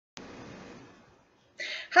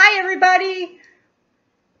Hi everybody,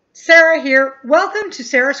 Sarah here. Welcome to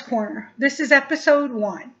Sarah's Corner. This is episode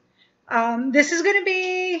 1. This is going to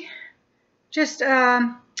be just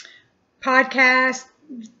podcast,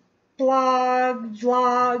 blog,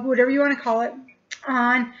 vlog, whatever you want to call it,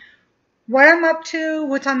 on what I'm up to,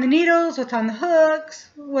 what's on the needles, what's on the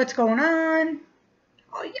hooks, what's going on,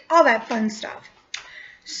 all that fun stuff.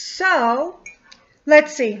 So,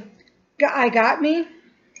 let's see. I got me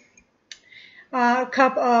a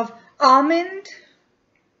cup of almond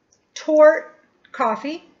tort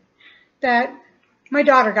coffee that my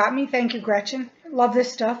daughter got me. Thank you, Gretchen. Love this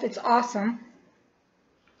stuff. It's awesome.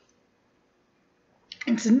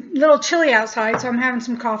 It's a little chilly outside, so I'm having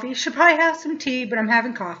some coffee. Should probably have some tea, but I'm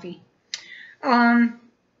having coffee. And,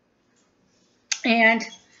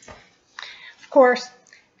 of course,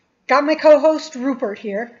 got my co-host Rupert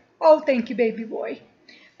here. Oh, thank you, baby boy.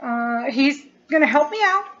 He's going to help me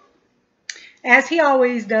out, as he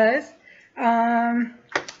always does.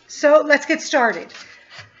 So let's get started.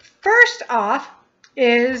 First off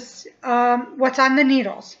is what's on the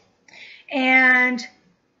needles. And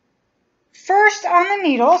first on the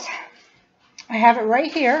needles, I have it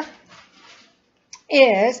right here,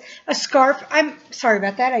 is a scarf. I'm sorry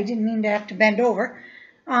about that. I didn't mean to have to bend over.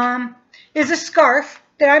 Is a scarf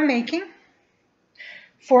that I'm making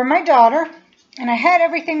for my daughter. And I had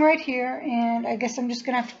everything right here, and I guess I'm just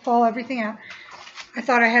going to have to pull everything out. I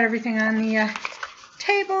thought I had everything on the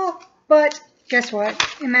table, but guess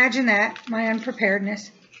what? Imagine that, my unpreparedness.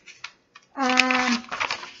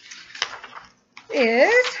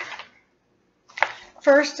 Is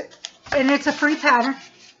first, and it's a free pattern,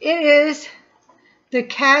 it is the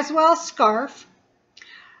Caswell Scarf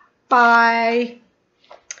by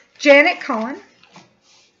Janet Cohen.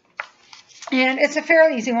 And it's a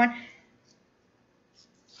fairly easy one.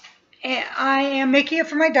 And I am making it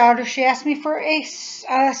for my daughter. She asked me for a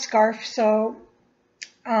scarf, so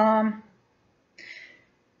I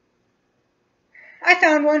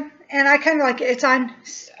found one, and I kind of like it. It's on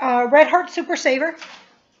Red Heart Super Saver,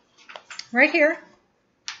 right here.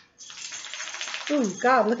 Ooh,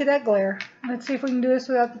 God, look at that glare. Let's see if we can do this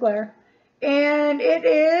without the glare. And it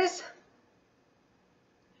is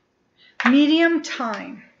medium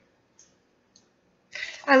time.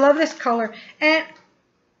 I love this color, and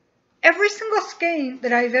every single skein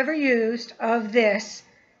that I've ever used of this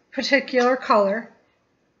particular color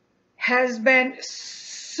has been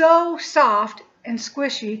so soft and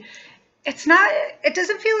squishy. It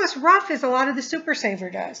doesn't feel as rough as a lot of the Super Saver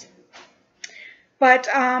does. But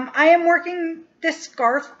I am working this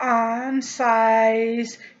scarf on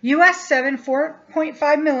size US 7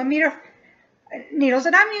 4.5 millimeter needles,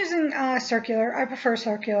 and I'm using circular. I prefer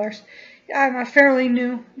circulars. I'm a fairly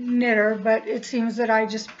new knitter, but it seems that I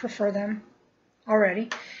just prefer them already.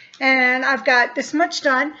 And I've got this much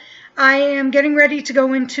done. I am getting ready to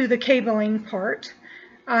go into the cabling part.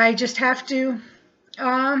 I just have to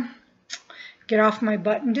get off my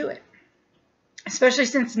butt and do it. Especially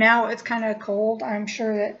since now it's kind of cold. I'm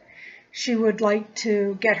sure that she would like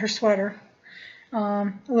to get her sweater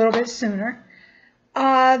a little bit sooner.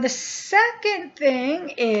 The second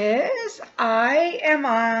thing is I am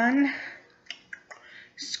on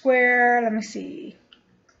square, let me see,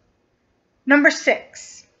 number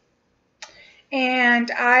 6.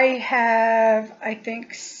 And I have, I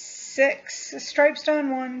think, 6 stripes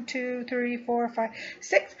done. 1, 2, 3, 4, 5,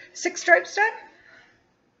 6. 6 stripes done.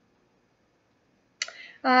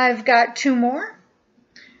 I've got 2 more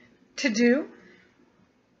to do.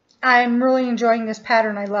 I'm really enjoying this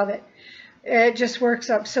pattern. I love it. It just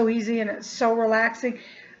works up so easy, and it's so relaxing.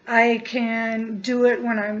 I can do it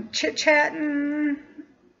when I'm chit-chatting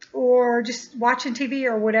or just watching TV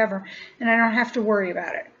or whatever, and I don't have to worry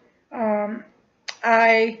about it.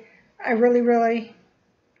 I really, really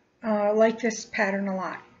like this pattern a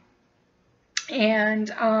lot.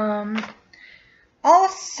 And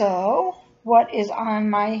also, what is on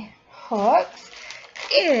my hooks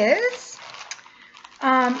is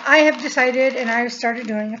I have decided, and I've started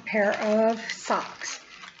doing a pair of socks.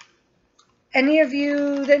 Any of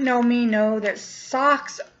you that know me know that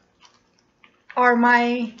socks are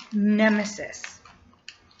my nemesis.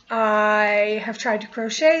 I have tried to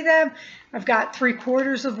crochet them. I've got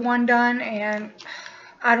 3/4 of one done, and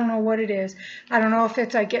I don't know what it is. I don't know if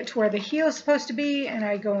it's I get to where the heel is supposed to be and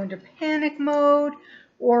I go into panic mode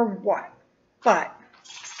or what. But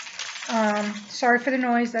sorry for the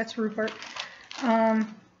noise. That's Rupert. But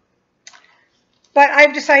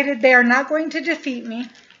I've decided they are not going to defeat me.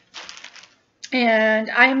 And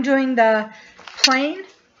I am doing the plain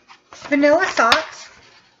vanilla socks.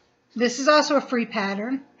 This is also a free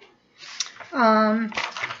pattern.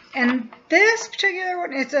 And this particular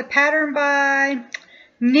one, it's a pattern by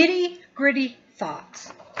Nitty Gritty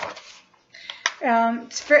Thoughts.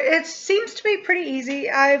 It seems to be pretty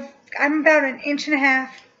easy. I'm about 1.5 inches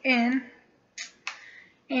in,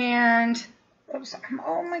 and oops,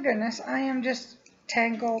 oh my goodness, I am just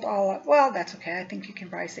tangled all up. Well, that's okay. I think you can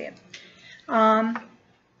probably see it. And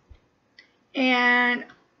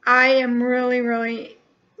I am really, really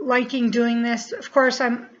liking doing this. Of course,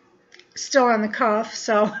 I'm still on the cuff,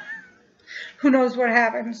 so who knows what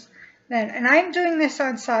happens then. And I'm doing this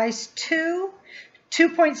on size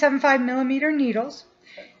 2.75 millimeter needles.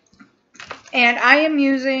 And I am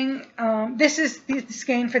using, this is the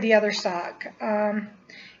skein for the other sock.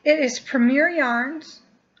 It is Premier Yarns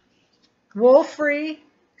wool-free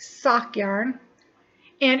sock yarn.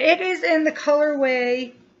 And it is in the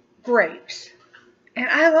colorway Grapes. And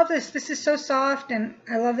I love this. This is so soft, and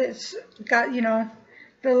I love it. It's got, you know,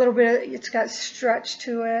 the little bit of, it's got stretch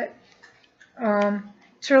to it.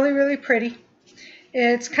 It's really, really pretty.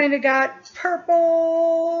 It's kind of got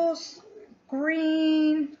purples,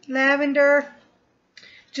 green, lavender.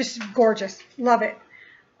 Just gorgeous. Love it.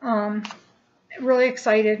 Really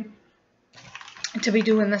excited to be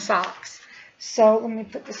doing the socks. So let me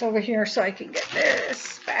put this over here so I can get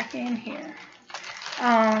this back in here.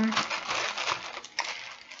 I'm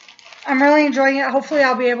really enjoying it. Hopefully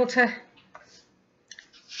I'll be able to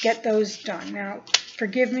get those done. Now,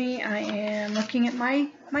 forgive me, I am looking at my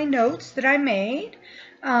notes that I made.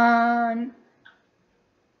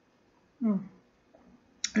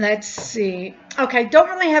 Let's see. Okay, don't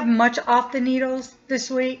really have much off the needles this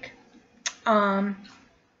week. I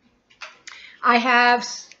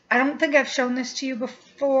don't think I've shown this to you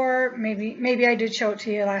before. Maybe I did show it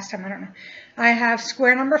to you last time. I don't know. I have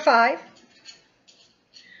square number 5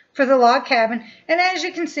 for the log cabin. And as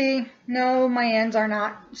you can see, no, my ends are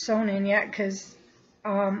not sewn in yet because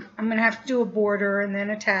I'm going to have to do a border and then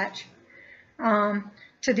attach to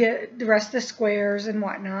the rest of the squares and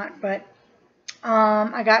whatnot. But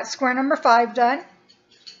I got square number 5 done.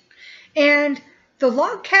 And the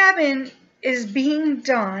log cabin is being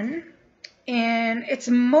done, and it's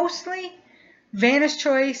mostly Vanna's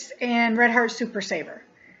Choice and Red Heart Super Saver.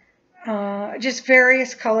 Just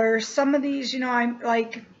various colors. Some of these, you know, I'm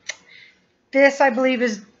like, this I believe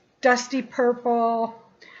is Dusty Purple.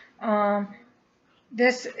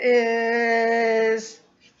 This is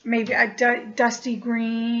maybe a Dusty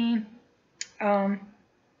Green.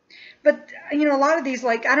 But, you know, a lot of these,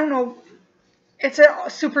 like, I don't know, it's a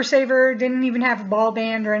Super Saver, didn't even have a ball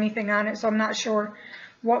band or anything on it, so I'm not sure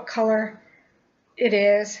what color it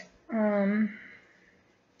is.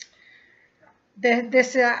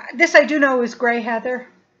 This I do know is Gray Heather,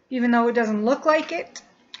 even though it doesn't look like it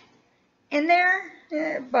in there,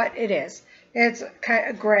 but it is. It's kind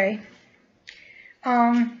of gray.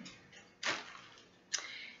 And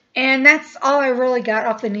that's all I really got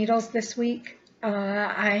off the needles this week.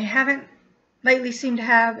 I haven't lately seemed to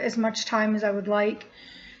have as much time as I would like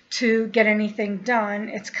to get anything done.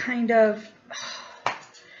 It's kind of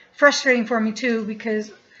frustrating for me too,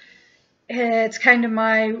 because it's kind of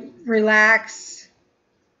my relax,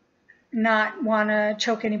 not want to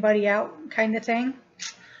choke anybody out kind of thing.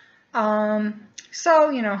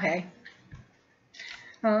 So, you know, hey,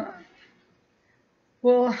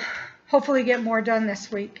 we'll hopefully get more done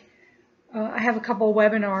this week. I have a couple of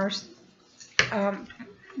webinars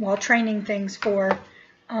while training things for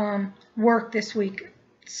work this week.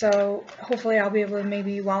 So hopefully I'll be able to,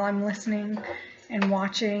 maybe while I'm listening and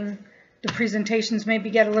watching the presentations, maybe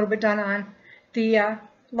get a little bit done on the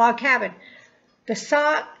log cabin. The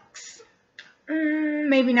socks,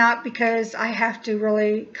 maybe not, because I have to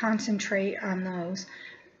really concentrate on those.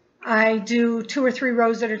 I do 2 or 3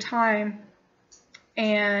 rows at a time,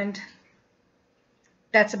 and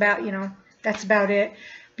that's about, you know, that's about it,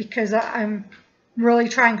 because I'm really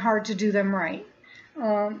trying hard to do them right.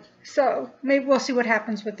 So maybe we'll see what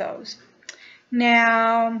happens with those.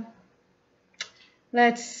 Now,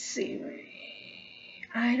 let's see.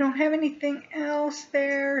 I don't have anything else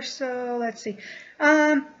there, so let's see.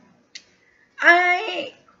 I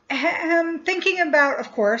am thinking about,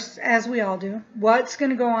 of course, as we all do, what's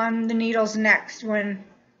going to go on the needles next when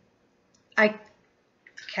I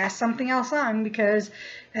cast something else on, because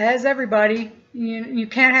as everybody, you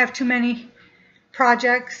can't have too many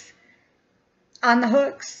projects on the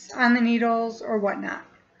hooks, on the needles, or whatnot.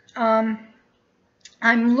 I'm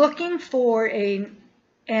looking for an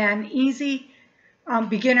easy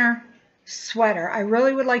beginner sweater. I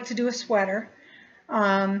really would like to do a sweater.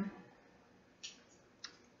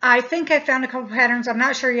 I think I found a couple patterns. I'm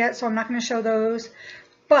not sure yet, so I'm not going to show those.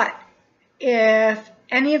 But if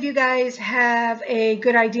any of you guys have a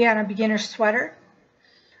good idea on a beginner sweater,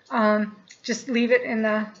 just leave it in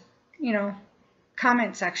the,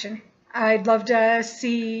 comment section. I'd love to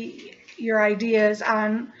see your ideas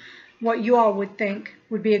on what you all would think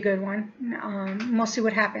would be a good one. We'll see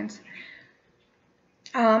what happens.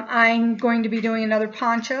 I'm going to be doing another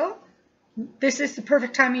poncho. This is the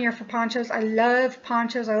perfect time of year for ponchos. I love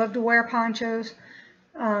ponchos. I love to wear ponchos.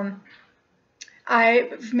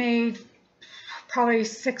 I've made probably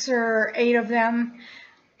 6 or 8 of them.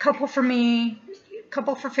 A couple for me, a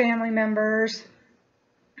couple for family members,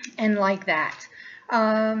 and like that.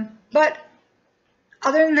 But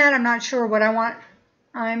other than that, I'm not sure what I want.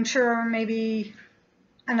 I'm sure maybe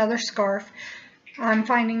another scarf. I'm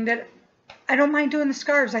finding that I don't mind doing the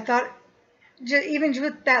scarves. I thought, even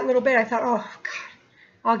with that little bit, I thought, oh, God,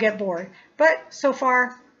 I'll get bored. But so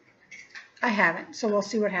far, I haven't. So we'll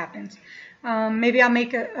see what happens. Maybe I'll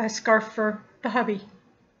make a scarf for the hubby.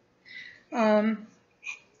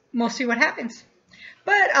 We'll see what happens.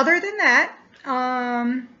 But other than that,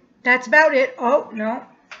 that's about it. Oh, no.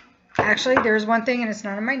 Actually, there's one thing, and it's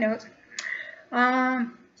not in my notes.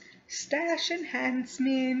 Stash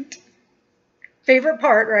enhancement. Favorite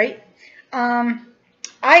part, right? I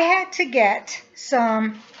had to get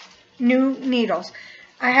some new needles.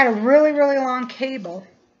 I had a really, really long cable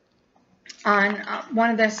on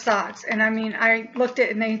one of the socks, and I mean, I looked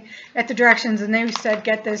at the directions, and they said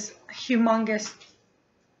get this humongous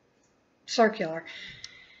circular.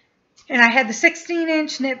 And I had the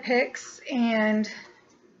 16-inch Knit Picks, and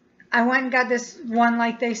I went and got this one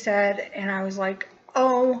like they said, and I was like,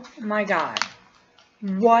 oh my God,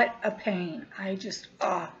 what a pain. I just,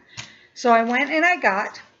 So I went and I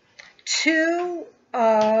got 2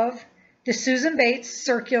 of the Susan Bates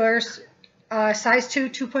circulars, size 2,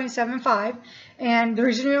 2.75. And the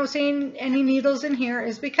reason you don't see any needles in here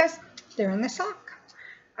is because they're in the sock.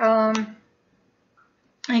 I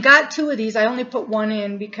got 2 of these. I only put 1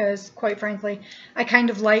 in because, quite frankly, I kind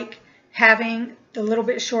of like having the little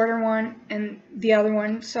bit shorter one and the other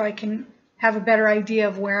one so I can have a better idea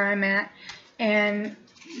of where I'm at and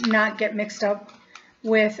not get mixed up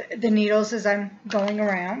with the needles as I'm going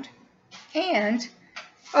around. And,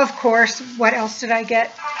 of course, what else did I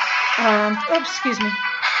get? Oops, excuse me.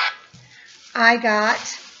 I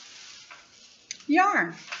got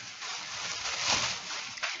yarn.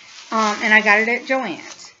 And I got it at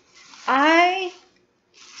Joann's. I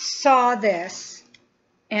saw this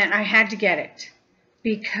and I had to get it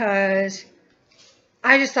because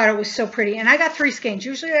I just thought it was so pretty. And I got 3 skeins.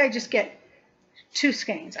 Usually I just get 2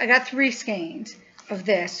 skeins. I got 3 skeins of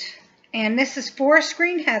this. And this is Forest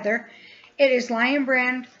Green Heather. It is Lion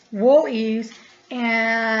Brand Wool Ease.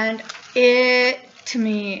 And it, to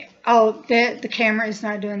me, oh, the camera is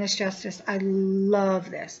not doing this justice. I love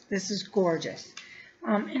this. This is gorgeous.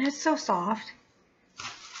 And it's so soft.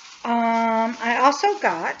 I also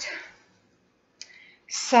got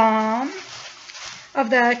some of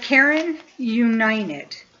the Caron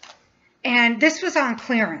United. And this was on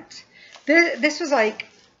clearance. This was like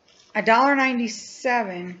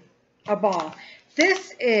 $1.97 a ball.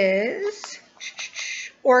 This is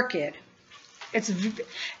Orchid. It's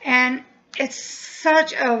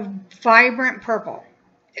such a vibrant purple.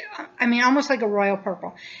 I mean, almost like a royal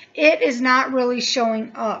purple. It is not really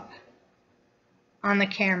showing up on the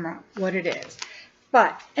camera what it is.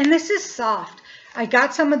 And this is soft. I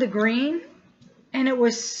got some of the green, and it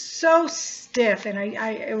was so stiff, and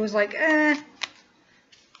it was like, eh.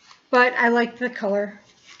 But I liked the color,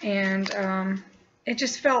 and it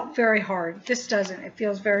just felt very hard. This doesn't. It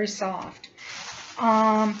feels very soft.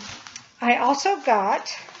 I also got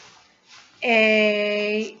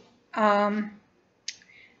another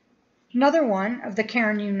one of the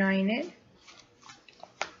Caron United,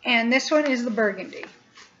 and this one is the burgundy.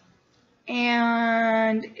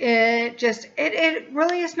 And it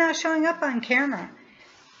really is not showing up on camera.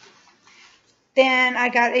 Then I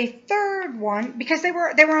got a third one because they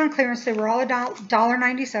were on clearance. They were all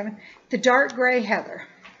 $1.97. The dark gray heather.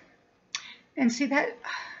 And see that?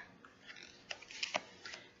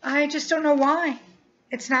 I just don't know why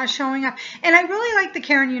it's not showing up. And I really like the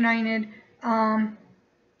Caron United.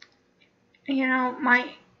 You know,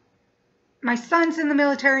 my son's in the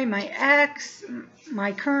military. My ex,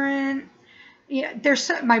 my current. Yeah,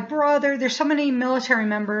 my brother. There's so many military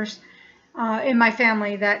members in my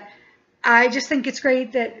family that I just think it's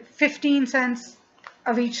great that 15 cents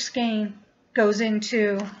of each skein goes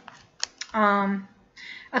into a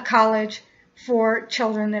college for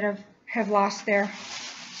children that have lost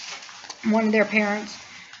one of their parents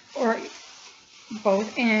or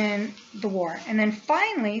both in the war. And then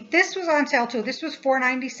finally, this was on sale too. This was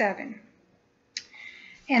 $4.97.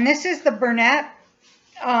 And this is the Bernat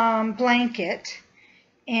blanket.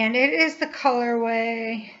 And it is the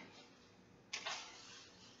colorway,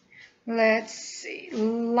 let's see,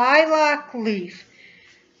 Lilac Leaf.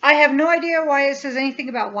 I have no idea why it says anything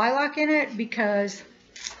about lilac in it because,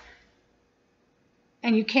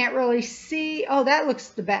 and you can't really see, oh, that looks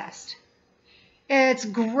the best. It's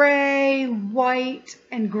gray, white,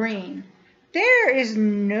 and green. There is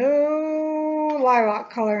no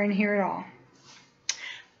lilac color in here at all.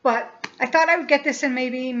 But I thought I would get this and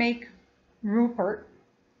maybe make Rupert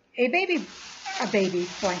a baby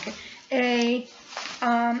blanket, a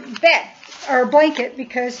bed or a blanket,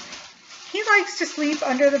 because he likes to sleep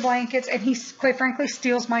under the blankets and he, quite frankly,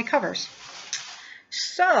 steals my covers.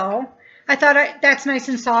 So I thought that's nice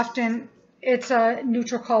and soft and it's a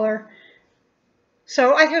neutral color.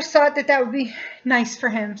 So I just thought that that would be nice for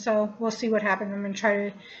him. So we'll see what happens. I'm going to try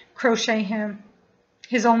to crochet him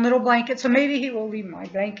his own little blanket. So maybe he will leave my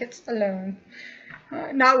blankets alone.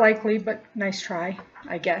 Not likely, but nice try,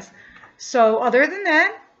 I guess. So other than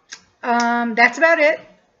that, that's about it.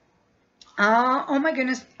 Oh my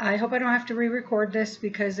goodness, I hope I don't have to re-record this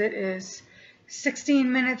because it is 16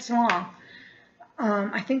 minutes long.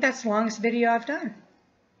 I think that's the longest video I've done.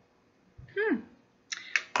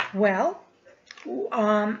 Well,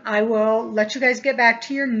 I will let you guys get back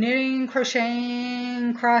to your knitting,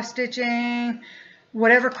 crocheting, cross-stitching,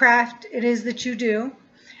 whatever craft it is that you do.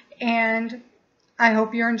 And I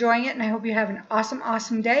hope you're enjoying it, and I hope you have an awesome,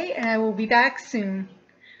 awesome day, and I will be back soon.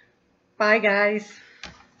 Bye, guys.